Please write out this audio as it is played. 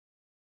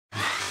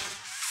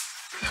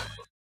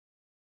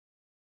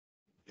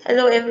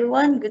Hello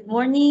everyone, good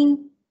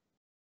morning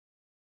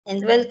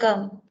and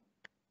welcome.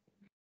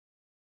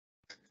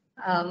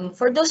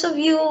 For those of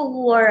you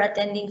who are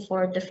attending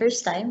for the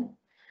first time,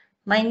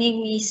 my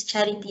name is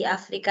Charity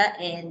Africa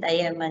and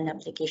I am an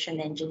application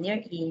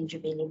engineer in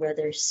Jubaili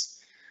Brothers.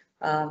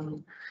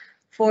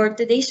 For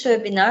today's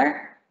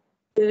webinar,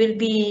 we will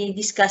be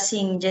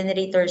discussing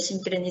generator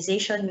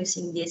synchronization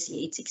using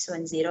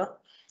DSE8610.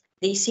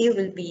 Daisy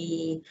will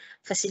be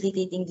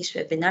facilitating this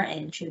webinar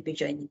and she'll be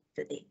joining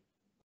today.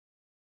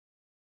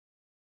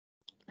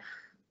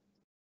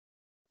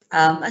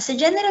 As a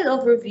general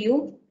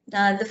overview,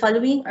 the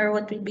following are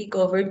what will be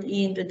covered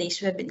in today's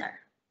webinar.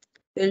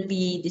 We'll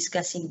be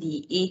discussing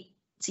the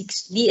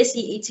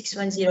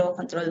DSE8610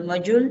 control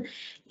module,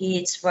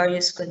 its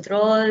various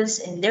controls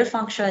and their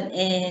function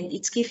and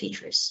its key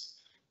features.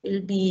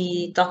 We'll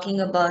be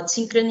talking about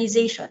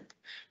synchronization,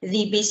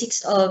 the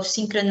basics of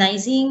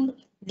synchronizing,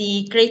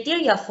 the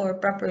criteria for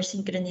proper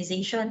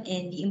synchronization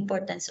and the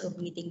importance of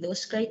meeting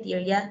those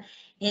criteria,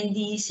 and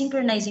the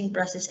synchronizing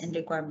process and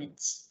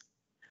requirements.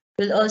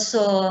 We'll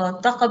also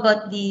talk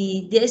about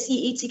the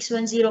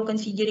DSE8610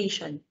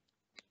 configuration.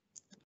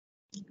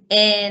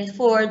 And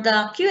for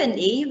the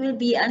Q&A, we'll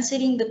be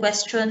answering the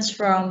questions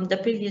from the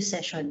previous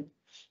session.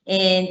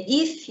 And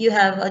if you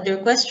have other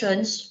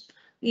questions,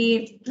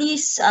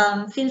 please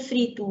feel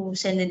free to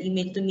send an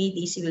email to me.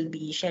 Daisy will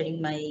be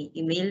sharing my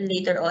email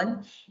later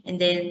on. And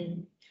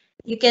then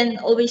you can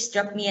always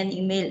drop me an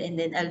email and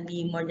then I'll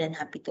be more than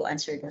happy to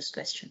answer those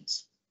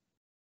questions.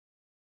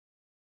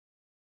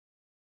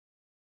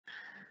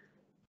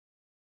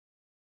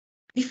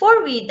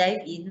 Before we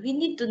dive in, we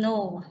need to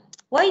know,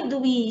 why do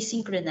we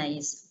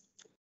synchronize?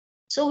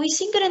 So we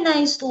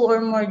synchronize 2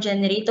 or more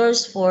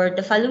generators for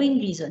the following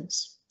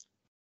reasons: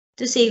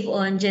 to save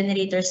on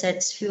generator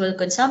sets fuel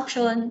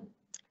consumption,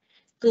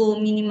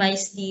 to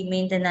minimize the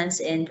maintenance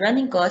and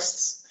running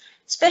costs,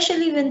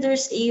 especially when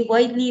there's a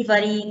widely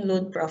varying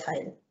load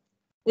profile.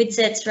 With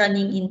sets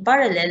running in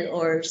parallel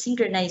or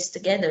synchronized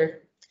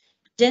together,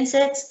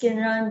 gensets can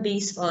run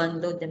based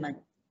on load demand.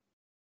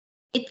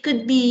 It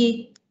could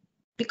be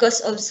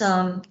because of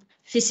some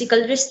physical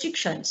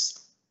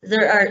restrictions.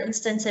 There are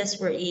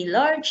instances where a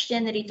large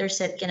generator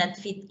set cannot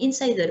fit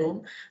inside the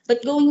room,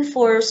 but going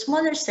for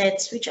smaller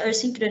sets which are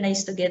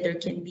synchronized together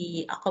can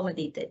be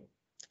accommodated.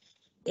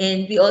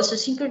 And we also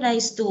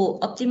synchronize to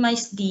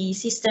optimize the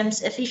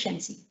system's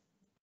efficiency.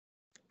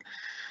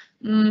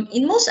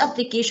 In most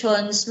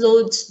applications,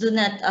 loads do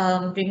not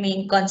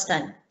remain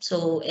constant.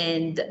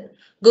 And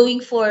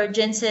going for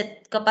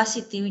genset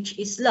capacity which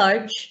is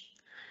large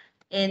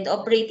and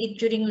operated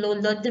during low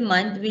load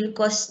demand will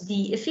cause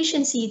the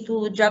efficiency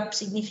to drop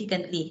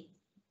significantly.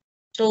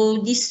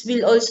 So this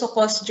will also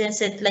cause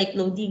genset-like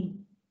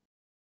loading.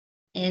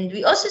 And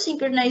we also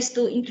synchronize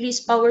to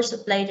increase power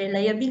supply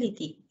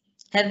reliability.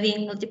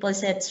 Having multiple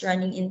sets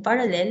running in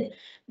parallel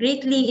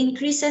greatly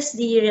increases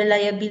the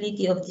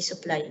reliability of the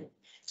supply.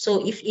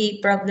 So if a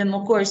problem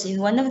occurs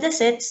in one of the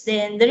sets,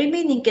 then the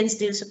remaining can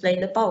still supply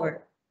the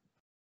power.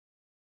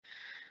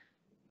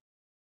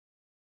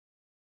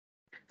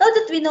 Now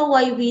that we know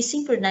why we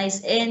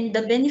synchronize and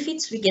the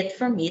benefits we get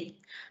from it,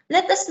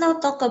 let us now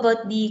talk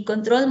about the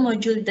control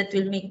module that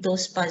will make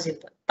those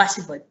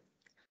possible.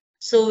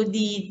 So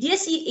the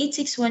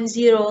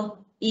DSE8610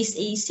 is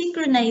a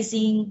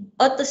synchronizing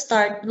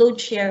auto-start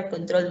load share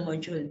control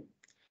module.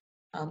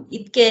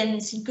 It can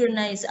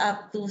synchronize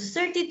up to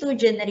 32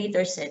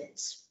 generator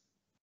sets.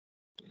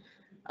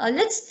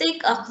 Let's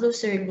take a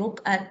closer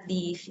look at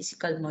the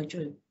physical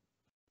module.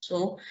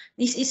 So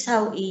this is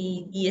how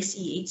a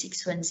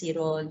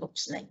DSE8610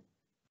 looks like.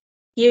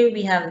 Here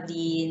we have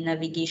the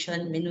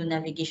menu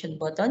navigation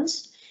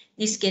buttons.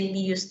 This can be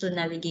used to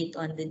navigate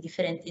on the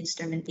different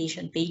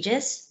instrumentation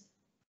pages.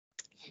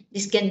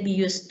 This can be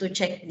used to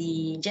check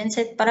the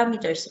genset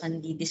parameters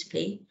on the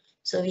display.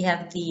 So we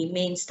have the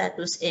main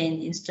status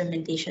and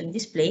instrumentation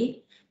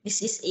display.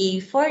 This is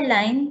a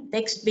 4-line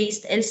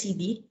text-based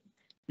LCD.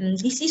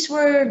 This is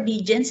where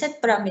the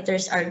genset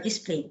parameters are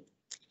displayed.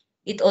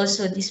 It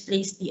also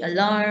displays the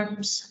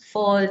alarms,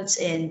 faults,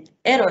 and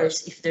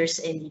errors if there's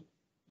any.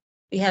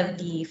 We have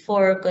the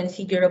 4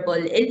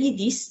 configurable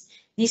LEDs.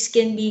 This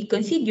can be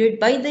configured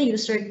by the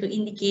user to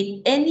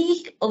indicate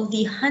any of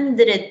the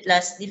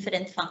 100+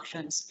 different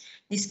functions.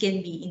 This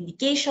can be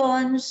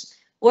indications,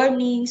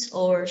 warnings,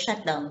 or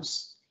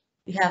shutdowns.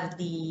 We have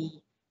the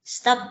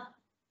stop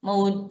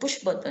mode push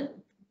button.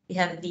 We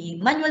have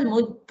the manual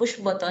mode push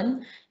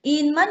button.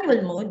 In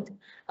manual mode,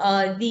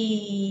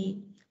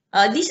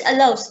 this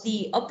allows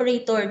the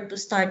operator to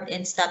start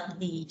and stop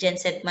the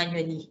genset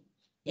manually.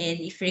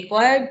 And if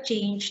required,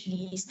 change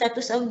the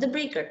status of the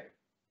breaker.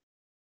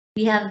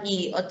 We have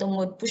the auto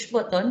mode push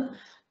button.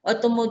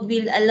 Auto mode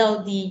will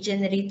allow the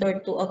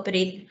generator to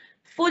operate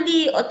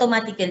fully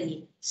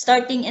automatically,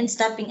 starting and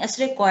stopping as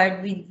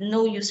required with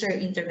no user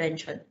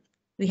intervention.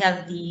 We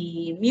have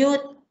the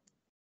mute,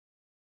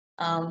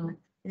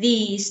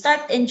 the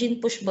start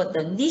engine push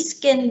button. This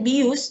can be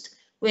used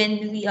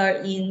when we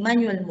are in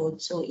manual mode.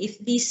 So if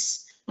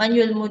this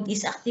manual mode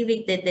is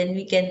activated, then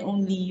we can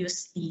only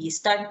use the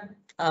start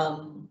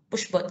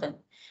push button.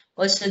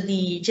 Also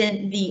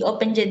the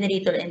open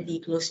generator and the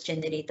close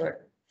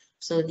generator.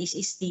 So this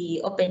is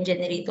the open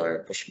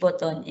generator push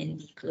button and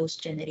the close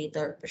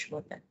generator push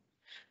button.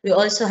 We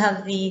also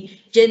have the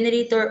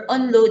generator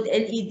on-load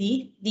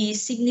LED.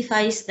 This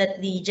signifies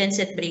that the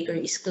genset breaker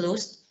is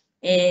closed,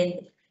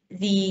 and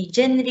the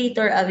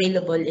generator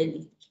available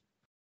LED.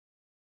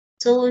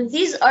 So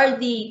these are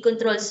the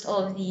controls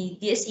of the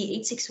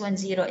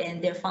DSE8610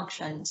 and their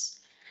functions.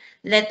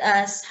 Let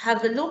us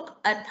have a look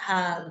at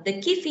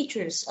the key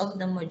features of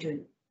the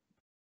module.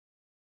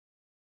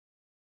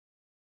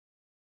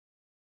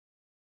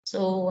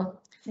 So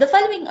the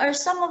following are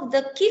some of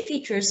the key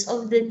features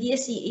of the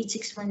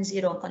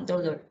DSE8610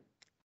 controller.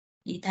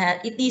 It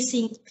is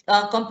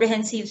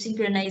comprehensive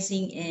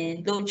synchronizing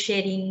and load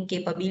sharing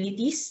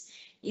capabilities.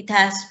 It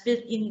has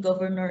built-in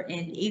governor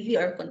and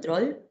AVR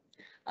control.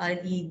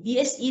 The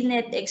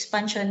DSE-Net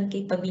expansion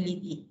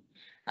capability.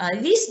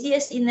 These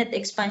DSE-Net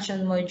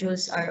expansion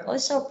modules are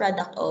also a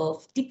product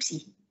of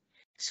DSE.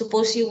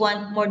 Suppose you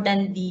want more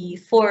than the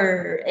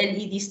 4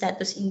 LED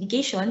status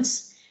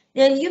indications,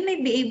 then you may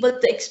be able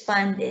to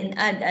expand and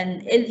add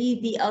an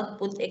LED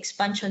output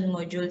expansion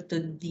module to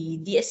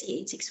the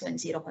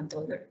DSE8610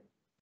 controller.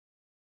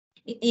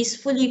 It is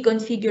fully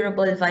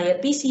configurable via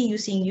PC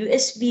using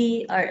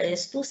USB,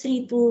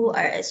 RS-232,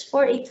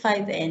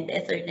 RS-485, and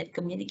Ethernet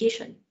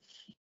communication.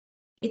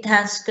 It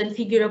has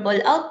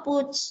configurable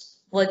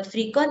outputs,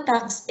 volt-free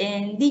contacts,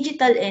 and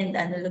digital and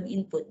analog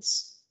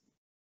inputs.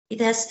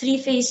 It has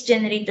 3-phase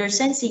generator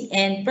sensing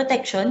and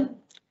protection.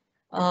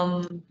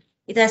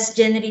 It has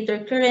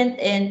generator current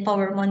and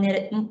power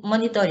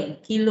monitoring,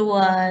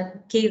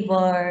 kilowatt,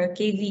 kVAR,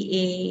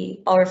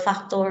 kVA, power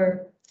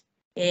factor,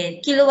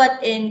 and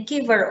kilowatt and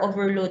kVAR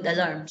overload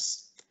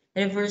alarms,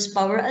 reverse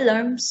power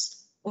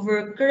alarms,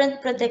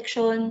 overcurrent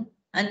protection,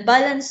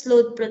 unbalanced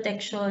load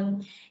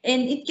protection,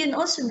 and it can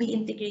also be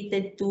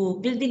integrated to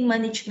building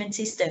management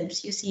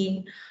systems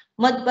using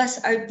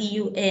Modbus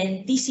RTU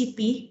and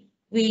TCP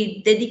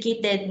with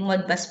dedicated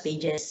Modbus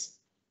pages.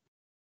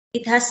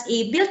 It has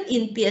a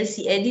built-in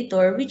PLC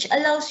editor which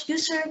allows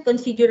user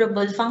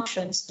configurable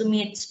functions to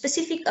meet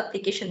specific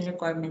application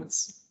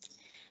requirements.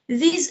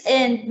 These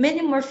and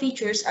many more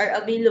features are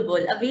available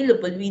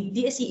with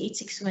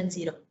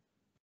DSE8610.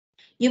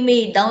 You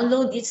may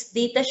download its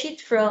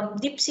datasheet from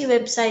DSE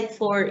website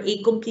for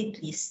a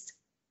complete list.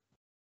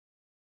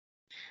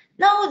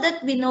 Now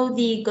that we know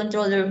the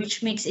controller,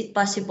 which makes it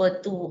possible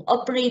to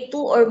operate 2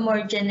 or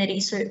more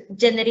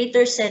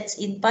generator sets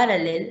in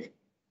parallel,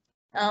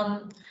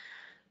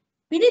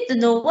 we need to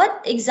know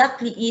what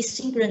exactly is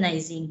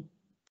synchronizing.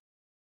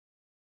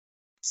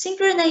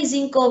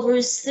 Synchronizing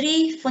covers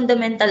 3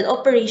 fundamental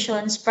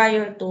operations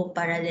prior to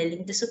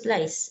paralleling the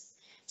supplies.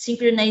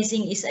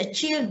 Synchronizing is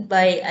achieved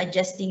by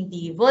adjusting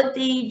the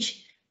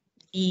voltage,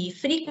 the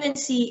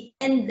frequency,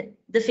 and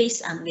the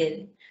phase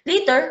angle.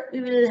 Later,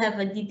 we will have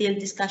a detailed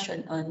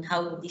discussion on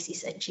how this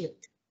is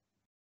achieved.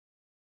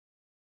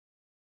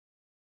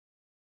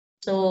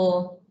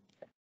 So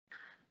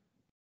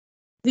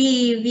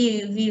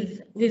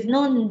we've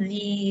known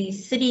the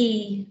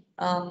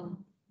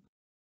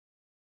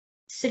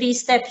three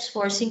steps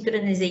for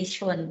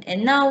synchronization,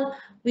 and now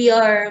we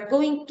are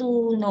going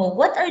to know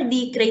what are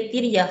the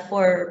criteria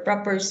for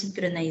proper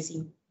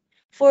synchronizing.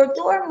 For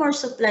 2 or more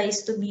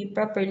supplies to be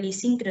properly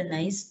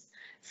synchronized,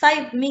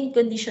 5 main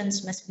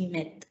conditions must be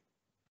met.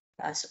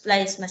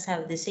 Supplies must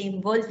have the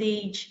same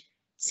voltage,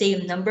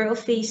 same number of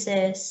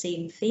phases,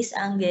 same phase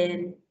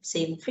angle,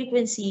 same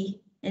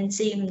frequency, and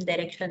same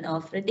direction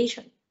of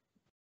rotation.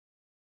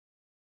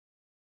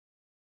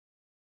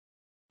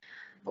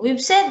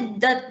 We've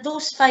said that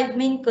those 5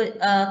 main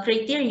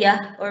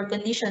criteria or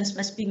conditions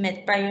must be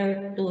met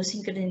prior to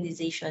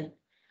synchronization.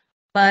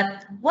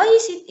 But why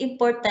is it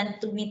important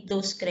to meet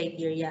those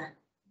criteria?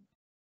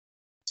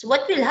 So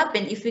what will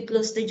happen if we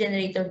close the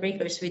generator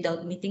breakers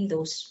without meeting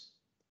those?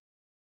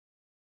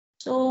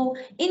 So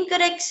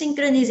incorrect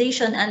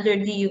synchronization under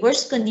the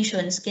worst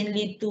conditions can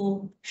lead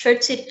to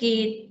short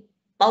circuit,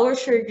 power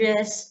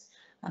surges,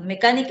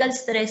 mechanical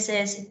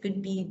stresses. It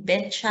could be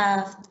bent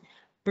shaft,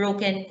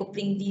 broken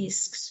coupling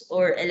discs,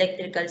 or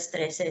electrical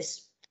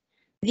stresses.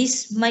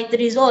 This might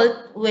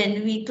result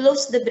when we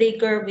close the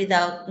breaker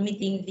without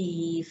meeting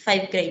the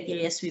 5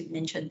 criteria we've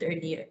mentioned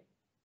earlier.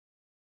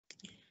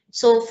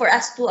 So for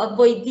us to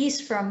avoid this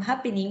from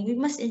happening, we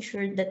must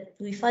ensure that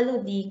we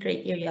follow the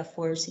criteria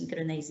for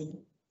synchronizing.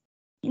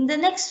 In the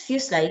next few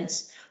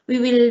slides, we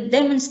will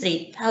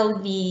demonstrate how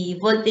the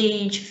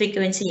voltage,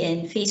 frequency,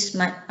 and phase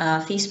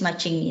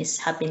matching is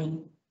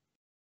happening.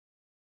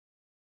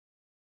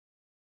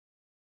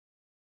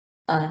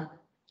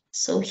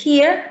 So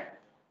here,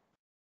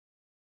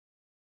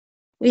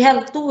 we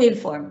have 2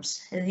 waveforms,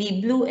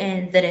 the blue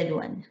and the red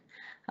one.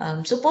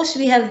 Suppose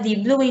we have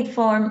the blue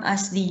waveform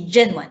as the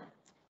Gen 1.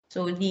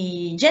 So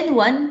the Gen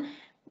 1,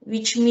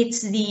 which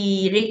meets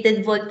the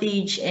rated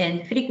voltage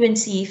and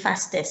frequency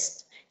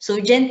fastest. So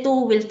Gen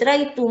 2 will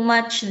try to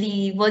match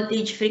the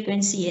voltage,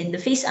 frequency, and the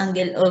phase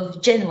angle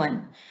of Gen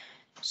 1.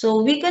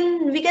 So we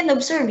can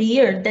observe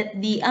here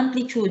that the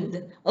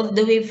amplitude of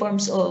the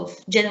waveforms of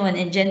Gen 1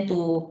 and Gen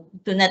 2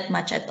 do not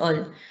match at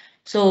all.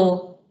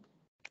 So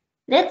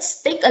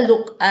let's take a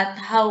look at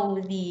how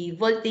the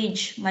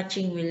voltage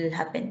matching will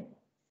happen.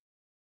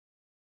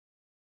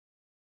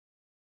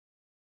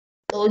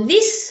 So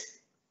this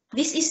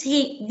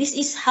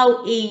is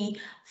how a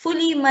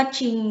fully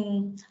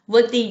matching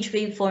voltage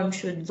waveform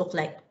should look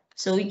like.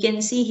 So we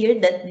can see here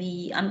that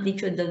the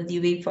amplitude of the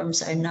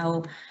waveforms are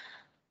now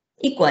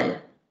equal.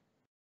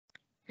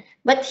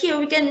 But here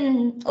we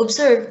can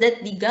observe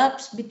that the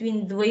gaps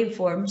between the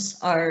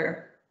waveforms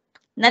are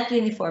not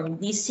uniform.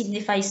 This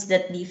signifies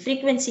that the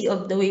frequency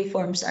of the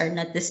waveforms are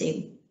not the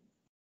same.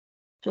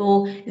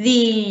 So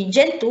the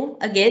Gen 2,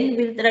 again,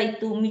 will try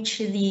to match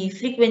the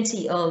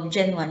frequency of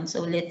Gen 1.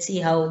 So let's see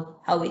how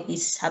it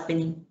is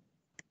happening.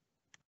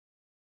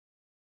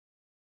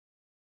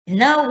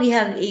 Now we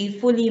have a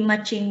fully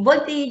matching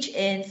voltage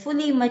and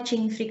fully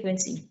matching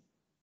frequency.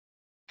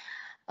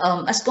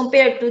 As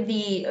compared to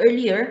the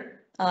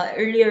earlier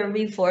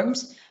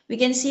waveforms, we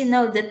can see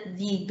now that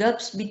the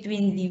gaps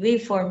between the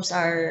waveforms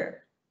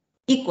are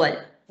equal.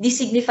 This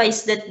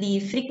signifies that the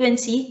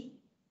frequency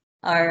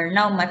are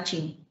now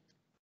matching.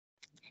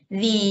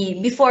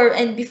 Before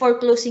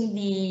closing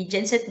the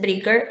genset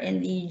breaker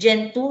and the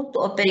Gen 2 to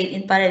operate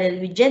in parallel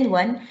with Gen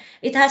 1,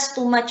 it has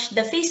to match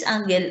the phase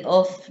angle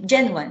of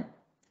Gen 1.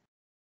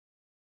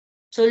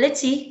 So let's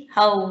see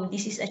how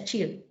this is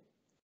achieved.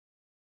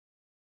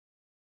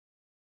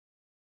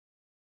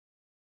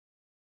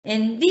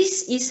 And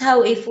this is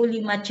how a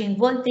fully matching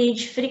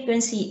voltage,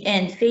 frequency,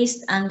 and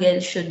phase angle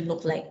should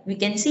look like. We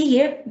can see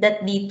here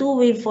that the two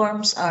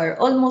waveforms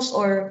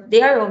are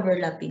they are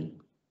overlapping.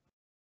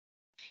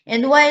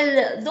 And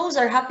while those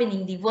are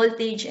happening, the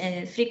voltage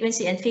and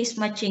frequency and phase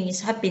matching is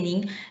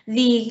happening,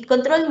 the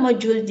control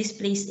module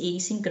displays a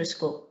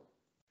synchroscope.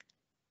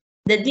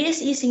 The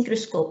DSE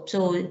synchroscope.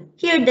 So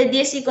here the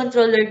DSE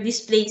controller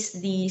displays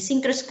the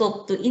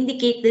synchroscope to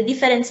indicate the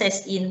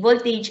differences in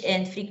voltage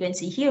and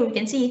frequency. Here we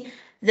can see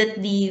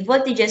that the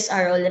voltages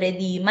are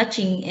already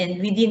matching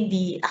and within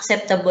the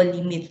acceptable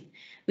limit,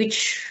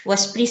 which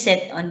was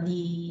preset on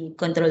the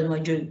control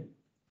module.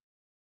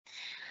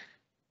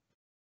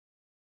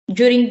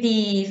 During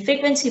the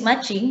frequency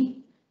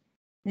matching,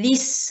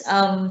 this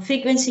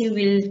frequency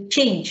will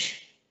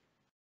change,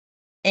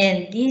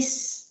 and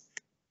this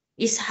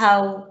is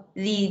how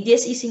the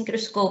DSE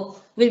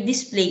synchroscope will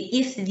display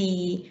if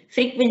the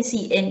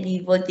frequency and the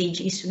voltage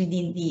is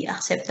within the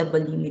acceptable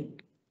limit.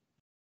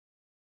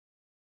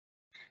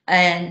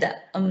 And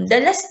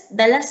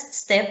the last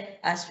step,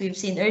 as we've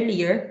seen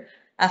earlier,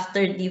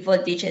 after the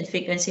voltage and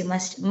frequency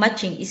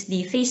matching is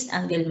the phase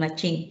angle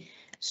matching.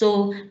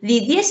 So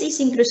the DSE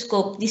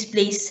synchroscope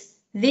displays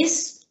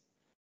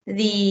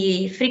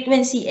the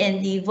frequency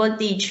and the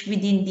voltage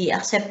within the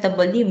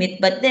acceptable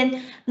limit, but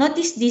then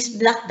notice this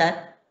black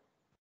dot.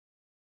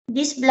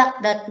 This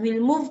black dot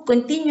will move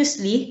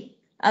continuously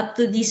up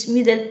to this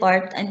middle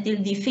part until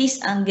the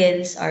phase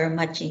angles are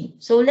matching.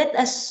 So let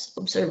us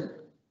observe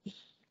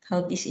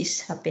how this is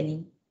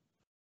happening.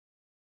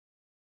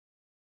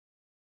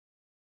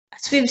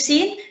 As we've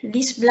seen,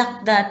 this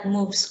black dot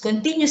moves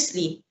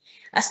continuously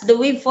as the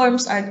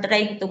waveforms are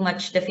trying to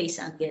match the phase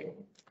angle.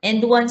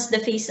 And once the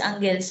phase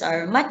angles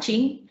are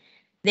matching,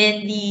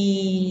 then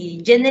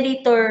the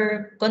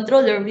generator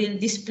controller will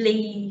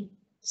display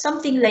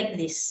something like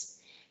this.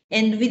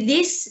 And with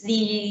this,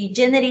 the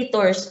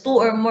generators, 2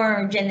 or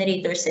more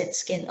generator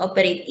sets can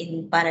operate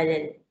in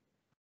parallel.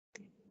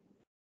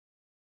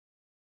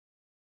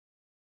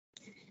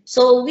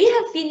 So we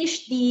have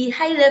finished the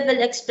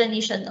high-level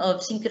explanation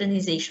of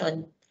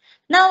synchronization.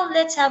 Now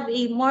let's have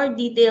a more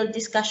detailed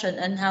discussion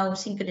on how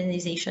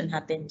synchronization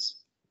happens.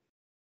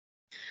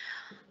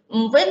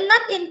 When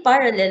not in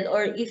parallel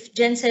or if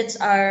gensets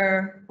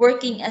are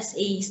working as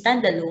a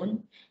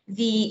standalone,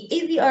 the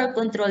AVR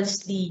controls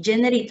the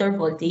generator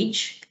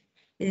voltage,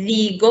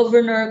 the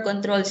governor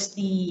controls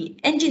the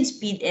engine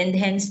speed and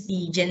hence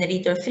the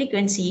generator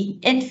frequency,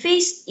 and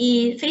phase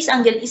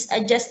angle is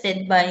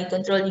adjusted by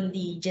controlling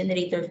the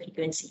generator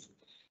frequency.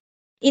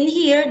 In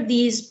here,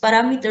 these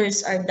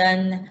parameters are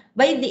done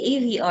by the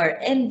AVR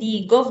and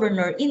the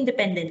governor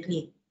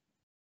independently.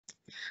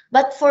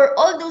 But for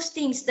all those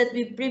things that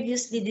we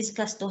previously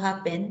discussed to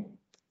happen,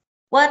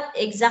 what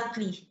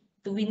exactly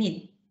do we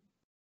need?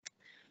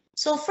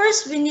 So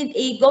first, we need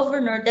a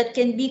governor that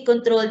can be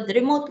controlled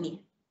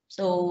remotely.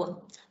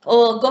 So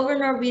a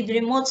governor with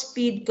remote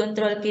speed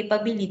control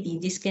capability.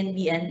 This can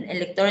be an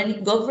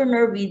electronic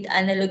governor with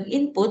analog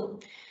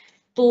input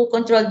to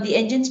control the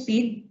engine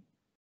speed.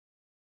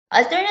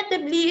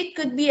 Alternatively, it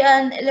could be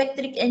an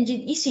electric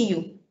engine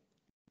ECU,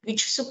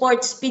 which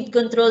supports speed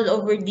control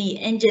over the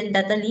engine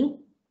data link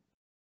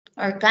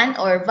or CAN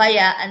or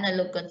via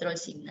analog control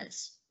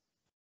signals.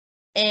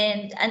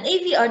 And an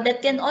AVR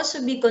that can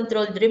also be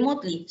controlled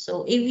remotely.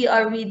 So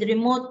AVR with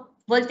remote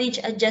voltage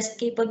adjust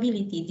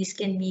capability. This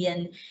can be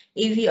an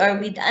AVR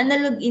with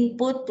analog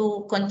input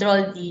to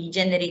control the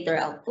generator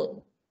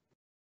output.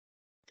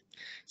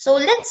 So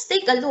let's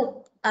take a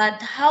look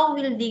at how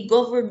will the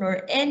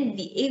governor and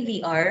the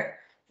AVR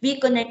be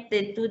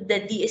connected to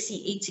the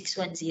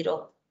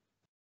DSE8610.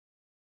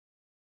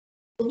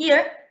 So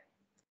here,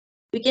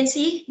 we can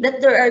see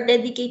that there are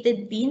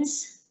dedicated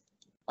pins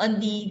on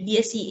the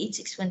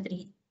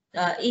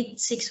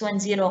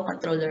DSE8610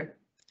 controller.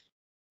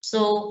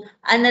 So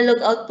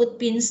analog output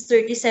pins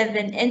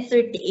 37 and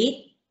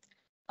 38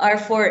 are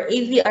for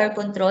AVR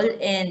control,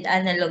 and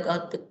analog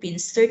output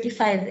pins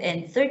 35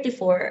 and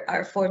 34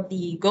 are for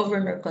the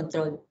governor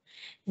control.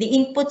 The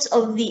inputs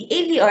of the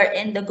AVR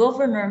and the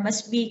governor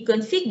must be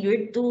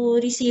configured to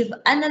receive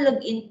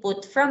analog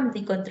input from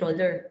the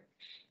controller.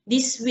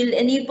 This will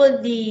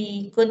enable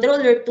the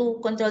controller to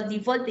control the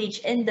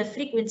voltage and the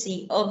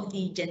frequency of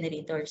the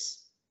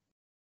generators.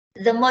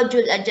 The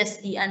module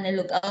adjusts the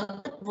analog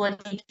output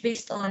voltage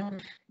based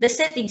on the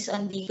settings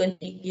on the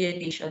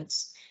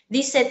configurations.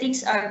 These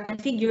settings are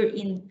configured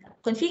in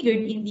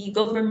the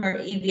governor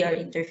AVR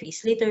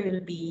interface. Later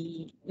we'll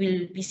be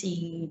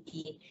seeing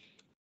the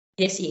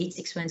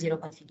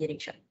DSE8610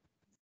 configuration.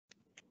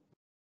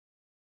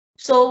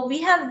 So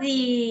we have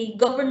the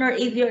governor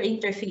AVR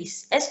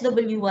interface,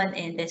 SW1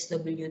 and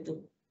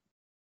SW2.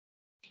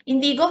 In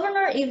the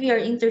governor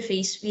AVR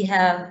interface, we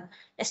have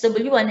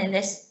SW1 and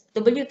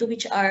SW2,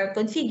 which are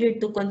configured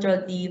to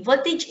control the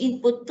voltage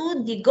input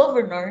to the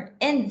governor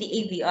and the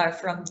AVR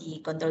from the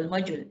control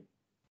module.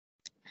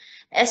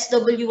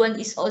 SW1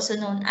 is also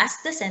known as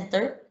the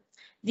center.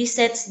 This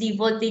sets the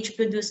voltage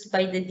produced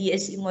by the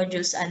DSE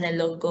module's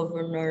analog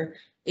governor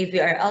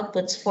AVR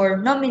outputs for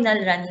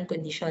nominal running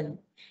condition.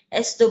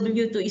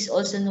 SW2 is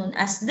also known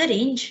as the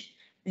range.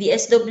 The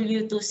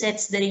SW2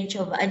 sets the range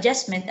of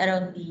adjustment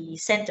around the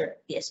center,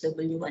 the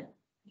SW1.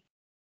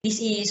 This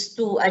is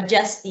to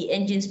adjust the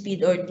engine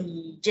speed or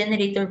the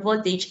generator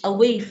voltage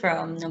away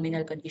from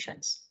nominal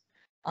conditions.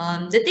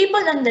 The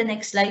table on the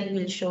next slide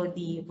will show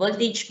the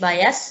voltage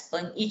bias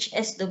on each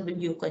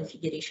SW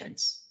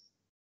configurations.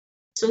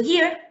 So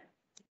here,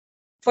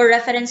 for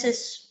reference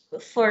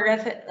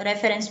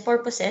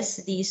purposes,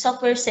 the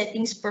software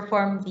settings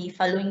perform the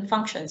following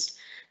functions: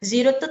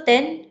 0 to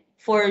 10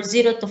 for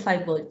 0 to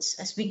 5 volts.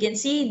 As we can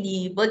see,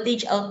 the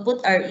voltage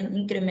output are in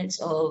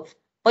increments of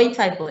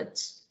 0.5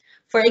 volts.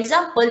 For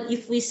example,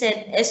 if we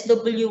set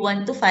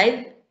SW1 to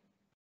 5,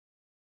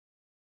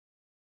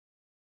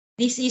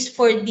 this is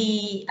for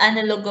the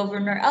analog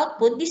governor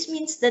output. This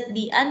means that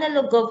the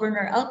analog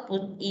governor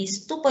output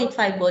is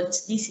 2.5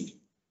 volts DC.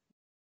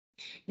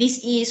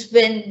 This is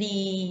when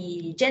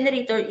the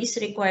generator is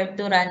required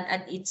to run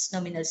at its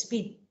nominal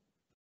speed.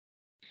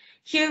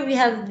 Here we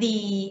have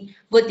the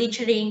voltage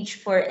range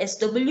for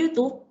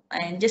SW2,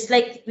 and just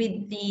like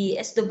with the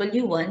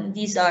SW1,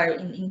 these are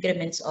in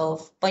increments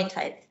of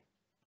 0.5.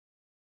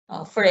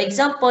 For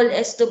example,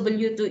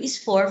 SW2 is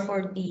 4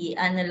 for the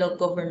analog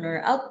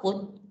governor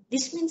output.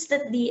 This means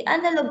that the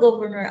analog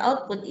governor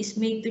output is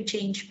made to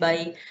change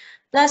by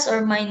plus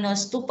or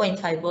minus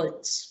 2.5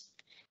 volts.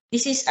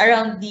 This is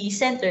around the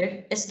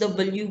center,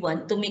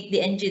 SW1, to make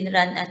the engine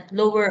run at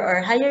lower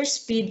or higher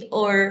speed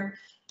or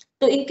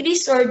to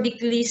increase or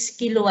decrease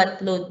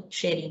kilowatt load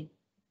sharing.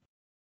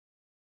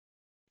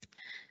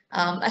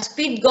 A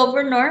speed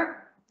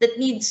governor that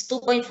needs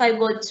 2.5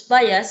 volts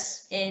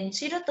bias and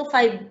 0 to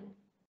 5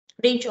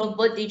 range of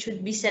voltage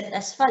would be set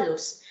as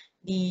follows.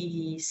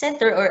 The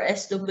center or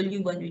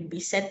SW1 will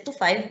be set to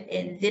 5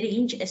 and the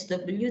range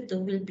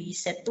SW2 will be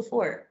set to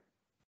 4.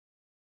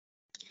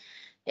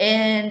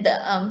 And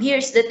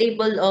here's the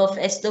table of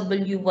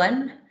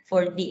SW1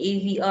 for the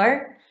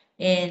AVR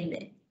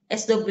and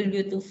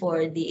SW2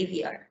 for the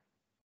AVR.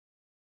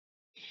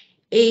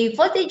 A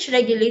voltage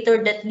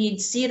regulator that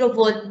needs 0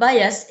 volt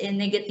bias and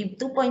negative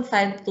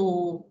 2.5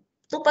 to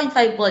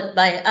 2.5 volt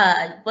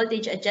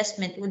voltage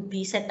adjustment would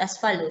be set as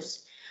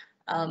follows.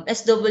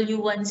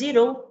 SW1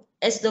 0,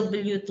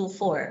 SW2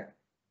 4.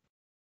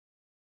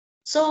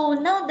 So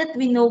now that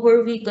we know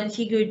where we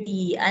configured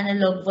the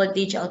analog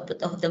voltage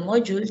output of the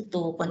module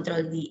to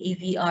control the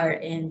AVR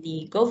and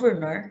the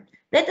governor,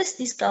 let us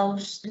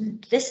discuss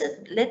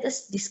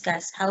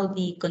how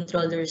the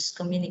controllers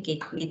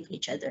communicate with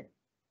each other.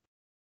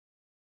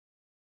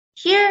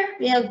 Here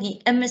we have the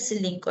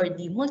MSC link or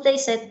the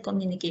multi-set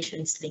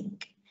communications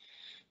link.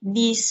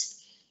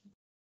 This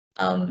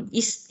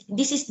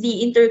is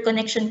the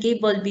interconnection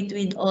cable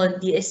between all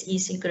DSE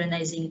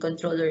synchronizing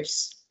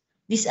controllers.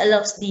 This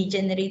allows the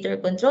generator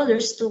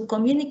controllers to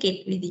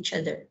communicate with each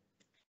other.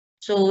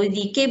 So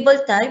the cable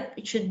type,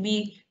 it should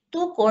be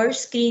 2-core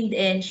screened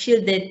and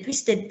shielded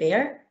twisted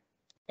pair.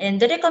 And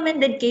the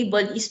recommended cable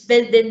is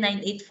Belden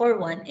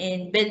 9841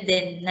 and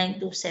Belden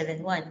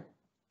 9271.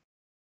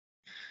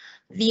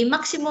 The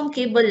maximum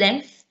cable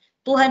length,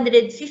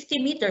 250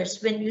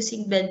 meters when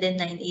using Belden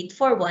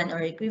 9841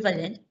 or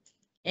equivalent,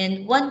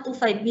 and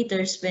 125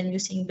 meters when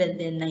using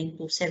Belden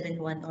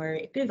 9271 or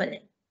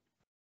equivalent.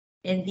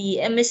 And the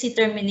MSC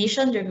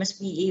termination, there must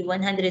be a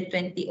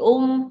 120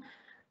 ohm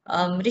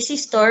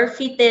resistor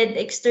fitted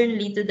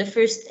externally to the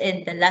first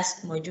and the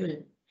last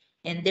module.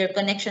 And their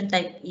connection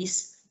type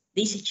is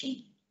daisy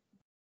chain.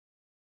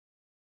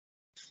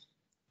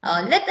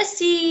 Let us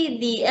see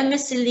the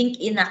MSC link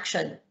in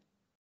action.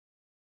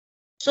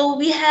 So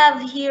we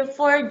have here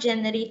 4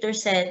 generator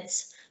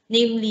sets,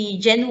 namely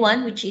Gen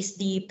 1, which is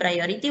the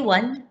priority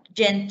 1,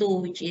 Gen 2,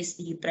 which is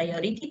the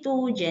priority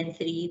 2, Gen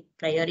 3,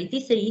 priority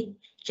 3,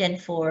 Gen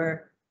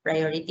 4,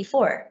 priority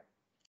 4.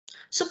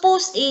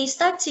 Suppose a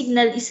start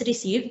signal is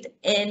received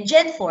and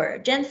Gen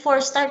 4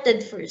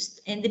 started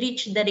first and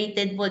reached the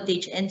rated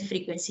voltage and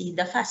frequency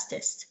the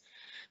fastest.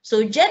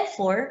 So Gen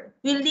 4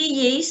 will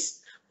liaise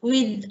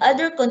with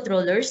other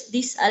controllers.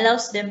 This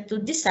allows them to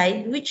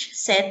decide which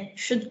set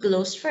should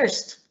close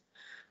first.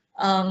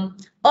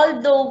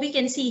 Although we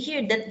can see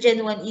here that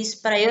Gen 1 is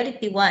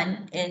priority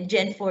 1 and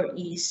Gen 4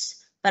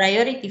 is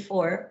priority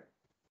 4,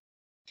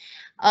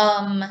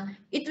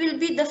 it will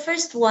be the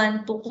first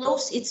one to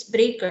close its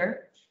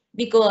breaker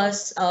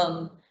because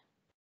the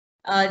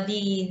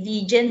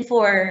Gen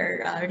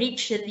 4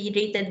 reach the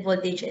rated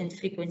voltage and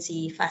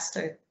frequency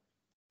faster.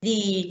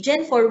 The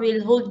Gen 4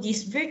 will hold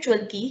this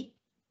virtual key,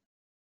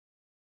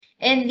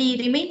 and the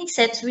remaining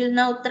sets will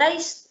now try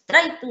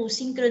to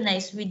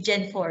synchronize with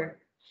Gen 4.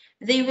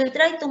 They will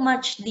try to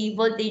match the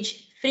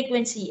voltage,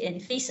 frequency,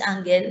 and phase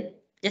angle,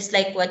 just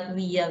like what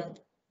we have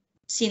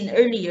seen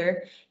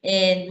earlier.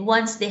 And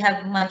once they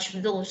have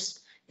matched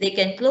those, they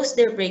can close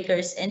their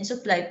breakers and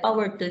supply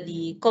power to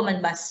the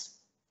common bus.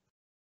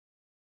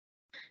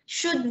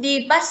 Should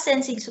the bus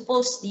sensing,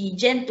 suppose the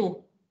Gen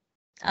 2,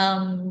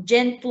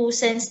 Gen 2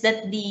 sense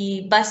that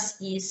the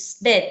bus is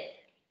dead,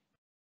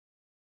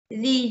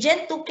 the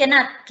Gen 2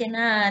 cannot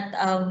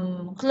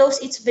close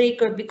its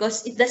breaker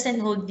because it doesn't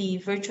hold the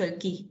virtual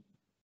key.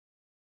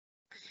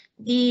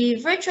 The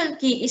virtual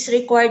key is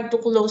required to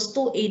close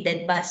to a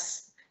dead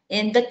bus,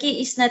 and the key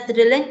is not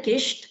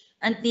relinquished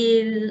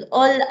until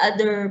all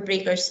other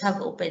breakers have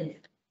opened.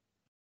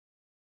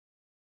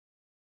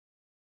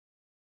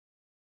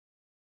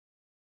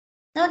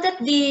 Now that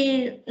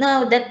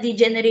the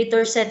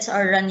generator sets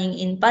are running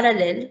in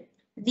parallel,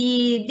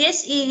 the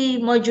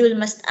DSE module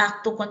must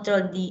act to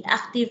control the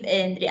active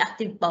and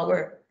reactive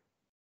power.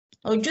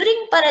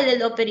 During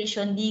parallel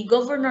operation, the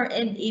governor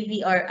and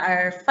AVR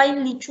are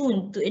finely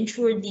tuned to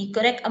ensure the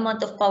correct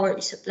amount of power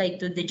is supplied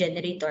to the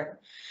generator.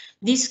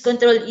 This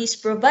control is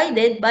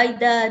provided by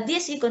the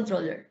DSE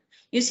controller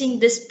using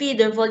the speed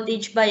or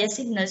voltage bias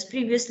signals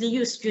previously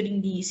used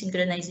during the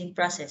synchronizing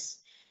process.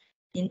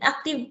 In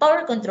active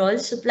power control,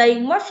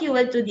 supplying more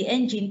fuel to the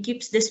engine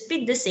keeps the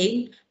speed the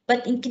same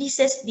but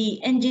increases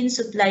the engine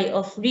supply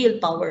of real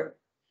power.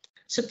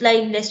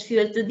 Supplying less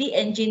fuel to the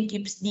engine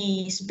keeps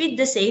the speed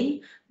the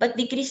same but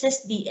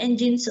decreases the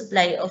engine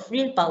supply of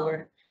real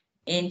power.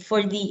 And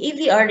for the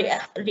AVR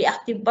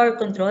reactive power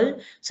control,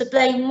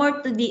 supplying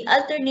more to the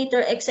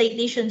alternator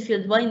excitation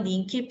field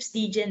winding keeps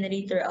the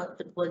generator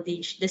output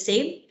voltage the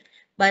same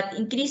but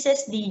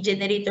increases the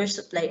generator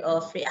supply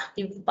of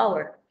reactive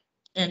power.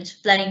 And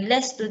supplying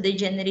less to the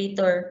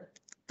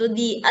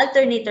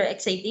alternator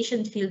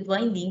excitation field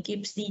winding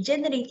keeps the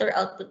generator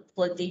output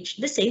voltage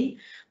the same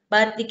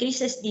but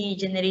decreases the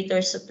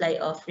generator supply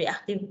of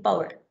reactive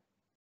power.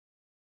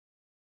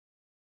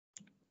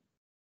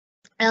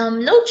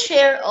 Load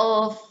share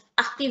of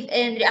active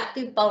and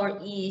reactive power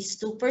is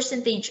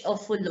 2%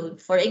 of full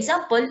load. For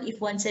example,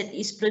 if one set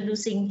is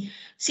producing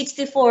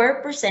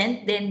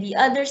 64%, then the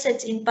other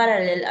sets in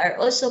parallel are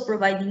also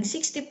providing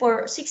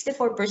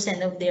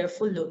 64% of their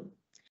full load.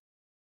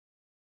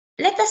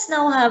 Let us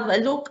now have a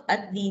look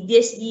at the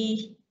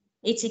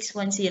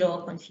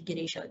DSE8610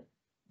 configuration.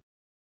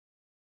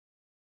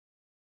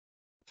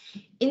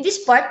 In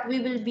this part,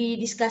 we will be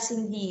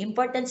discussing the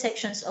important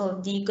sections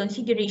of the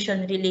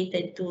configuration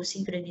related to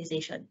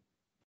synchronization.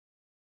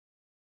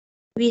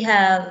 We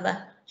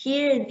have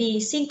here the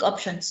sync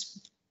options,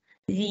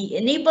 the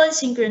enable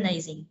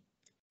synchronizing.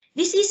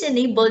 This is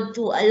enabled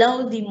to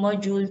allow the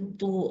module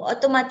to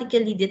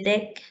automatically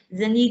detect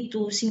the need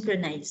to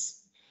synchronize.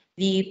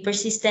 The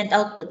persistent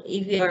output,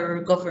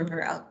 AVR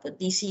governor output.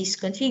 This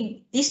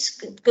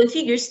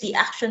configures the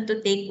action to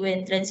take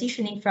when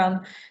transitioning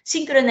from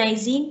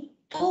synchronizing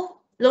to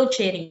load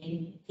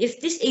sharing.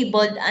 If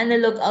disabled,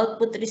 analog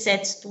output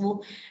resets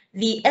to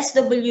the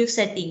SW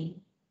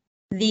setting,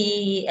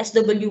 the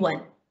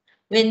SW1,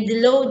 when the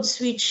load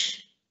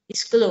switch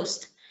is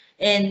closed.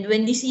 And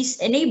when this is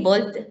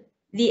enabled,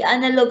 the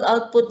analog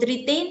output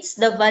retains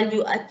the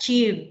value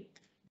achieved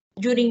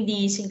during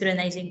the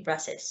synchronizing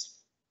process.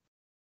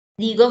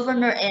 The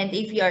governor and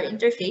AVR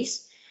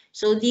interface.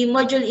 So the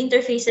module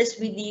interfaces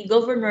with the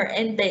governor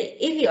and the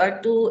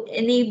AVR to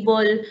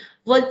enable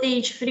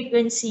voltage,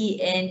 frequency,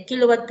 and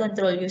kilowatt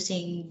control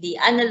using the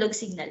analog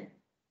signal.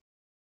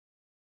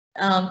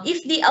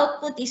 If the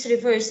output is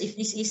reversed, if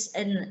this is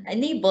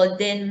enabled,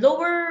 then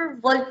lower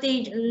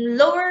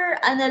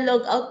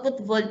analog output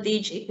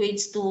voltage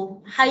equates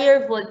to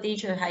higher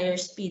voltage or higher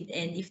speed.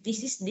 And if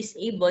this is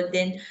disabled,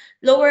 then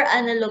lower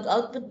analog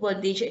output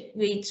voltage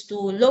equates to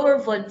lower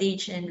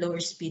voltage and lower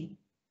speed.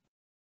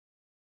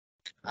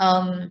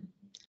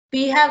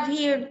 We have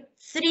here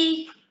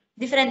 3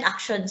 different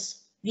actions.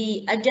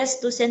 The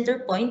adjust to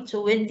center point,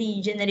 so when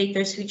the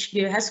generator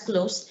switchgear has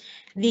closed,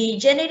 the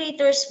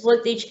generator's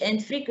voltage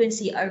and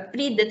frequency are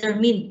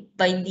predetermined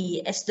by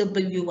the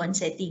SW1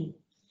 setting.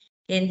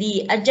 And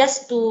the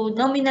adjust to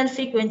nominal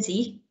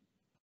frequency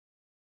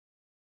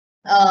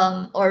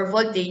or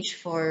voltage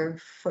for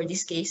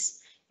this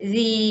case,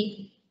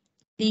 the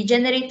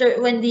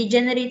generator, when the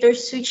generator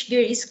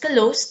switchgear is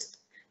closed,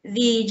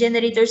 the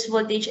generator's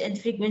voltage and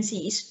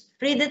frequency is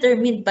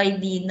predetermined by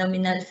the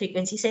nominal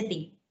frequency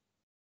setting.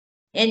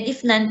 And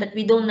if none, but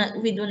we do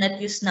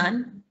not use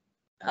none,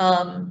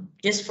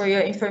 just for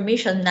your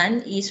information,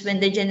 none is when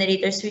the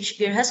generator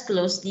switchgear has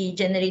closed, the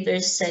generator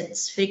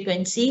set's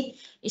frequency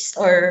is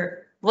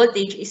or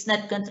voltage is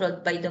not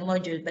controlled by the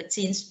module. But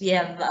since we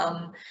have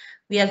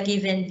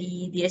given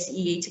the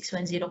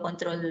DSE8610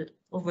 control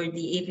over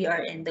the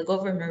AVR and the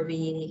governor,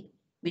 we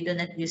do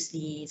not use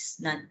these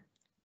none.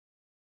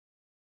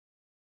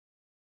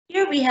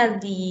 Here we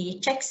have the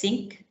check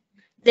sync.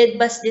 Dead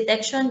bus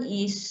detection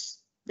is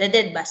the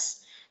dead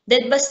bus.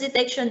 Dead bus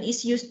detection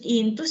is used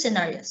in two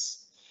scenarios.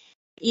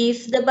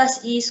 If the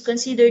bus is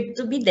considered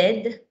to be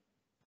dead,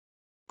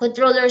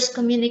 controllers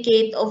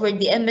communicate over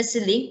the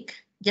MSC link,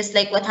 just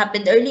like what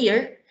happened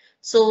earlier,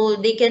 so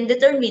they can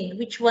determine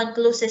which one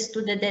closest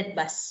to the dead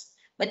bus.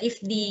 But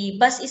if the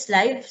bus is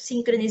live,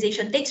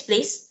 synchronization takes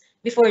place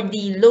before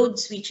the load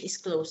switch is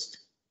closed.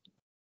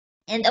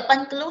 And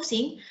upon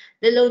closing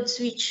the load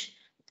switch,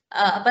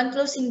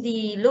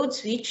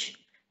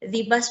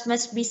 the bus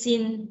must be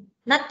seen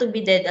not to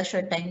be dead a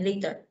short time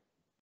later.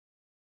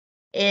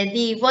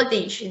 The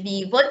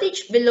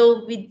voltage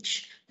below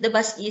which the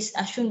bus is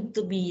assumed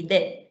to be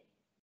dead.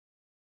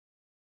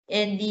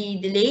 And the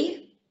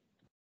delay,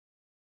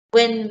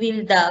 when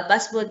will the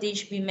bus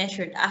voltage be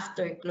measured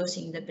after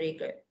closing the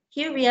breaker?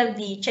 Here we have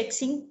the check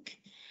sync.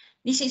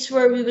 This is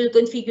where we will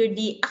configure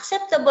the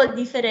acceptable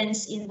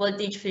difference in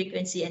voltage,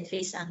 frequency, and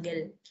phase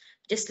angle.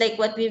 Just like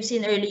what we've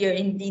seen earlier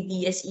in the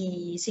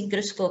DSE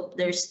synchroscope,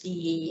 there's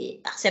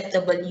the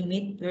acceptable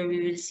limit where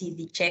we will see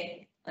the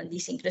check on the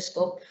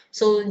synchroscope.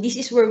 So this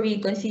is where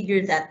we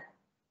configure that.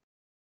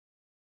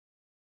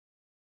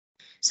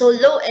 So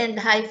low and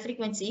high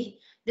frequency,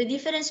 the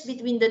difference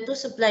between the two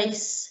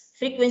supplies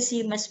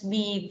frequency must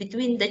be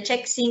between the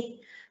check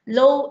sync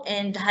low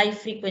and high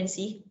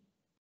frequency.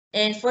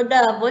 And for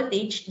the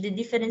voltage, the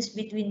difference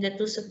between the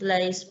two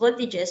supplies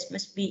voltages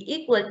must be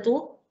equal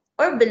to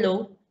or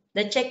below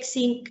the check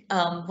sync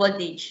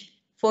voltage.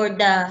 For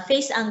the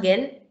phase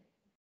angle,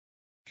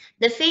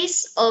 the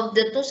phase of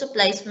the two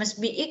supplies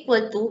must be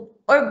equal to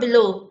or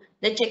below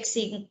the check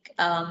sync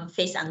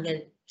phase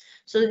angle.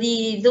 So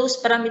those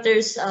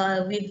parameters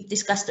we've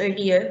discussed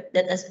earlier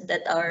that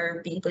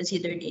are being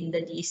considered in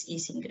the DSE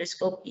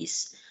synchroscope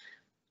is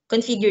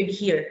configured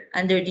here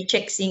under the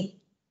check sync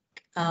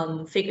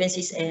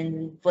frequencies,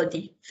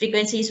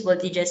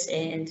 voltages,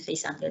 and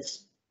phase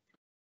angles.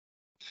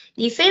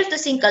 The fail to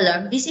sync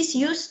alarm, this is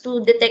used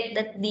to detect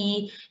that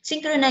the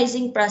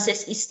synchronizing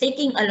process is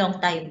taking a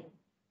long time.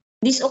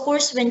 This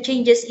occurs when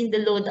changes in the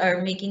load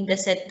are making the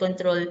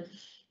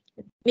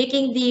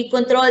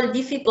control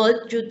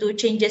difficult due to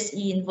changes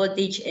in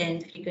voltage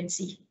and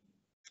frequency.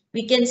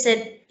 We can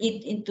set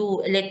it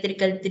into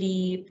electrical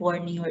trip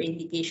warning or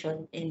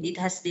indication, and it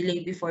has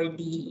delay before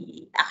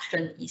the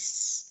action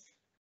is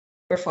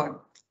performed.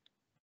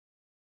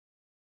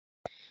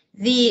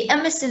 The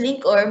MSC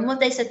link or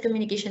multi-set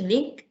communication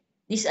link,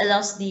 this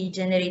allows the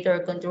generator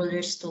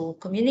controllers to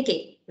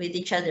communicate with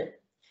each other.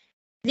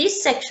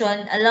 This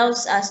section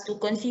allows us to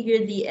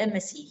configure the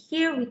MSC.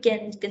 Here we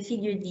can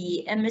configure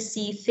the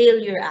MSC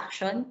failure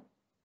action.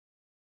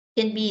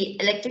 It can be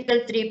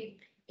electrical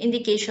trip,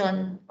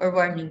 indication, or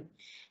warning.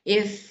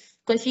 If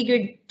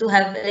configured to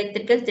have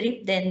electrical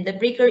trip, then the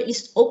breaker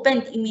is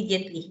opened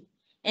immediately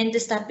and the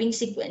stopping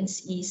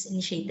sequence is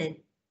initiated.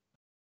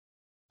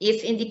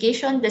 If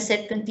indication, the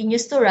set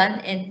continues to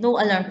run and no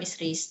alarm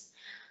is raised.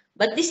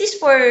 But this is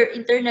for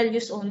internal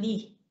use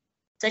only,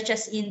 such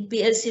as in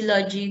PLC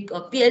logic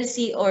or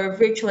PLC or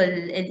virtual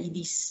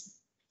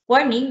LEDs.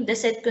 Warning, the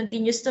set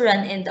continues to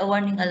run and a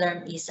warning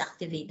alarm is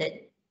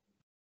activated.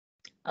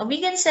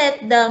 We can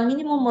set the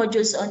minimum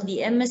modules on the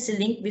MSC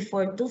link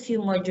before too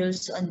few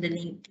modules on the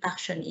link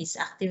action is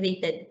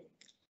activated.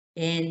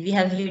 And we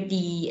have here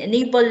the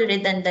enable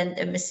redundant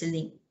MSC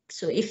link.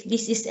 So if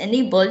this is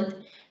enabled,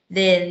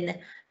 then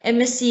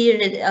MSC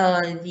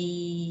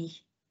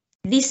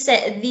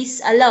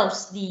this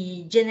allows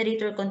the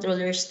generator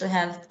controllers to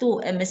have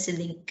two MSC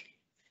link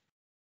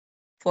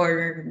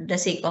for the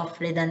sake of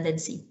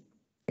redundancy.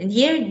 And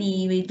here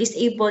we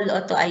disable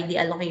auto ID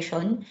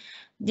allocation.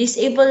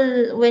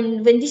 Disable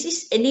when this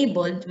is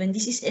enabled,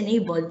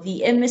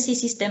 the MSC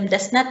system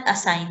does not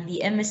assign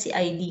the MSC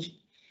ID.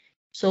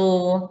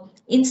 So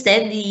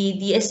instead, the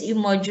DSE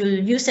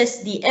module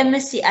uses the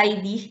MSC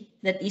ID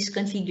that is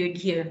configured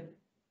here.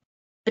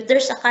 But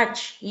there's a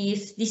catch.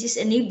 If this is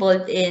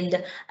enabled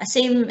and a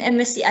same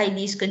MSC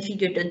ID is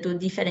configured onto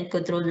different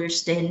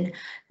controllers, then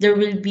there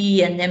will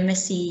be an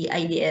MSC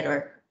ID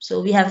error. So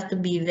we have to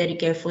be very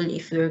careful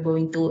if we're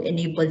going to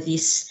enable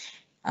this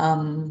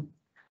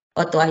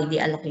auto ID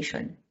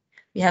allocation.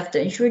 we have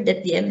to ensure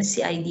that the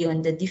MSC ID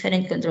on the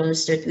different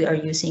controllers that we are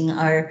using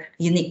are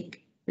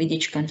unique with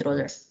each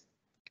controller.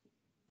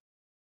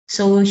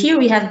 So here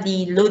we have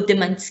the load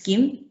demand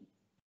scheme.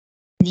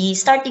 The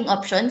starting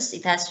options,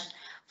 it has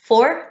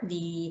 4.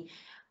 The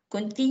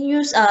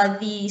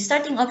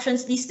starting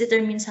options, this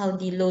determines how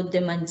the load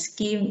demand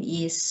scheme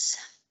is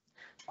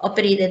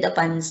operated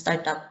upon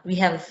startup. We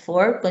have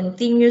 4: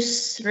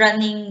 continuous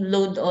running,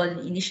 load all,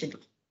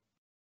 initially.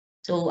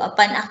 So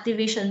upon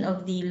activation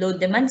of the load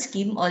demand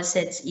scheme, all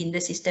sets in the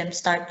system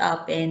start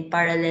up and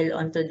parallel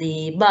onto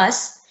the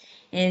bus.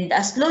 And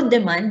as load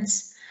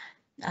demands,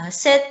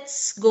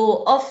 sets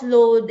go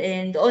offload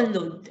and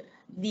onload.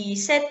 The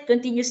set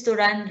continues to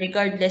run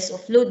regardless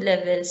of load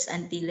levels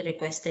until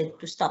requested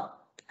to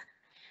stop.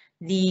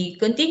 The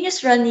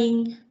continuous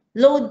running,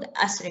 load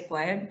as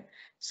required.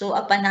 So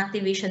upon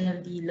activation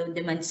of the load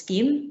demand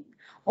scheme,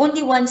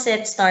 only one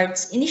set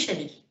starts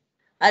initially.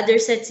 Other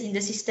sets in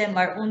the system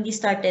are only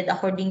started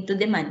according to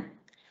demand.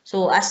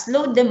 So as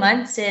load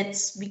demand,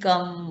 sets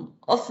become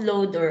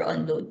offload or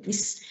onload.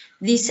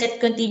 This set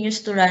continues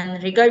to run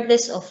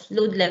regardless of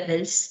load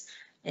levels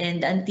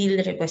and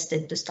until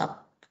requested to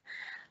stop.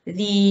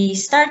 The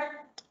start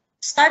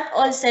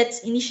all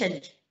sets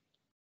initially.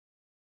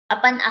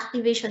 Upon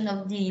activation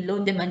of the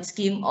load demand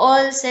scheme,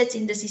 all sets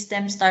in the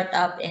system start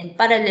up and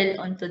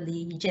parallel onto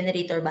the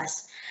generator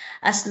bus.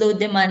 As load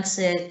demand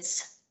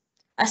sets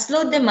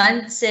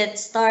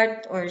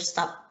start or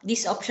stop.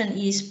 This option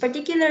is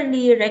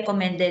particularly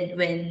recommended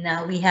when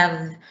we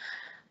have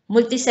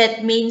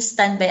multi-set main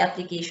standby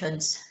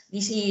applications.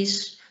 This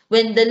is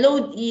when the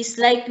load is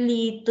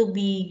likely to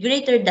be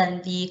greater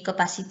than the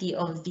capacity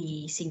of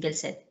the single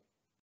set.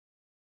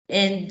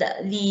 And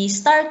the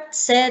start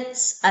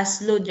sets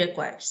as load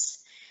requires.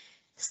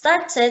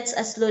 Start sets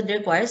as load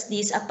requires.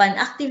 This upon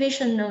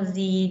activation of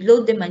the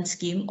load demand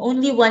scheme,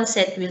 only one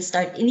set will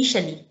start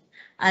initially.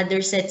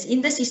 Other sets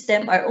in the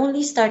system are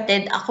only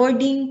started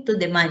according to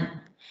demand.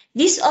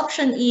 This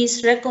option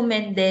is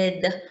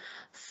recommended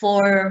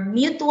for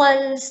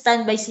mutual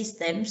standby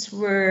systems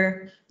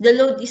where the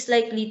load is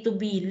likely to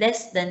be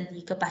less than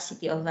the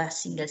capacity of a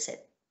single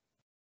set.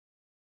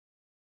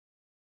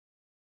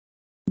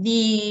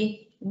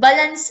 The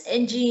balance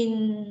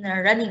engine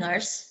running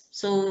hours.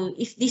 So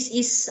if this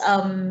is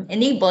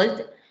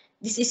enabled,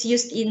 this is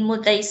used in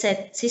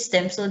multi-set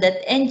system so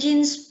that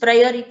engine's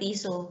priority,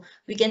 so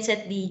we can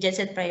set the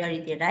genset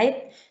priority,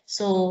 right?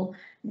 So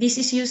this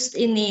is used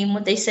in a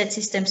multi-set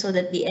system so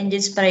that the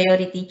engine's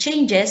priority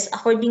changes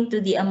according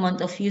to the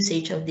amount of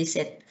usage of the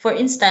set. For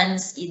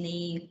instance, in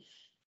a,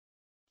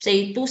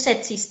 say,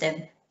 2-set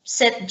system,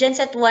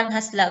 genset 1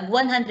 has lag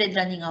 100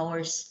 running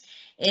hours.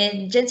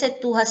 And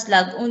genset 2 has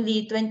lag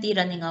only 20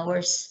 running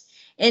hours.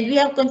 And we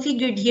have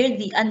configured here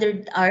the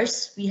under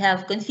hours. We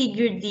have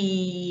configured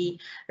the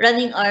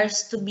running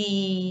hours to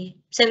be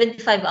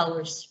 75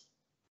 hours.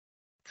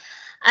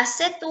 As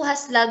set 2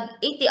 has lag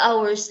 80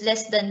 hours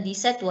less than the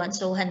set 1,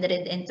 so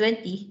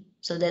 120.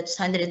 So that's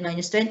 100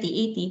 minus 20,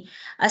 80.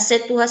 As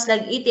set 2 has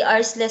lag 80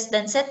 hours less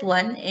than set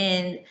 1,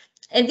 and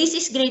this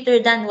is greater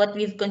than what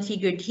we've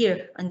configured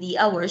here on the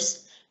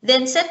hours,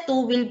 then set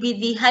 2 will be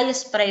the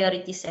highest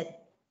priority set.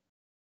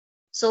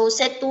 So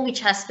set 2, which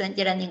has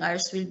 20 running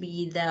hours, will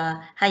be the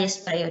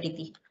highest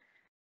priority.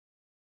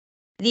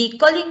 The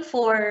calling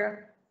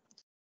for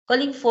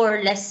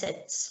less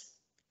sets.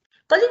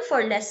 Calling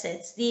for less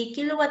sets, the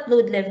kilowatt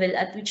load level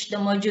at which the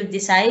module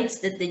decides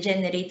that the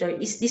generator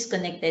is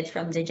disconnected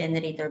from the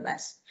generator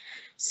bus.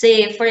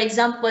 Say, for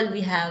example, we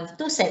have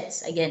 2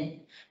 sets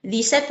again.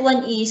 The set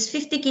 1 is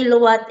 50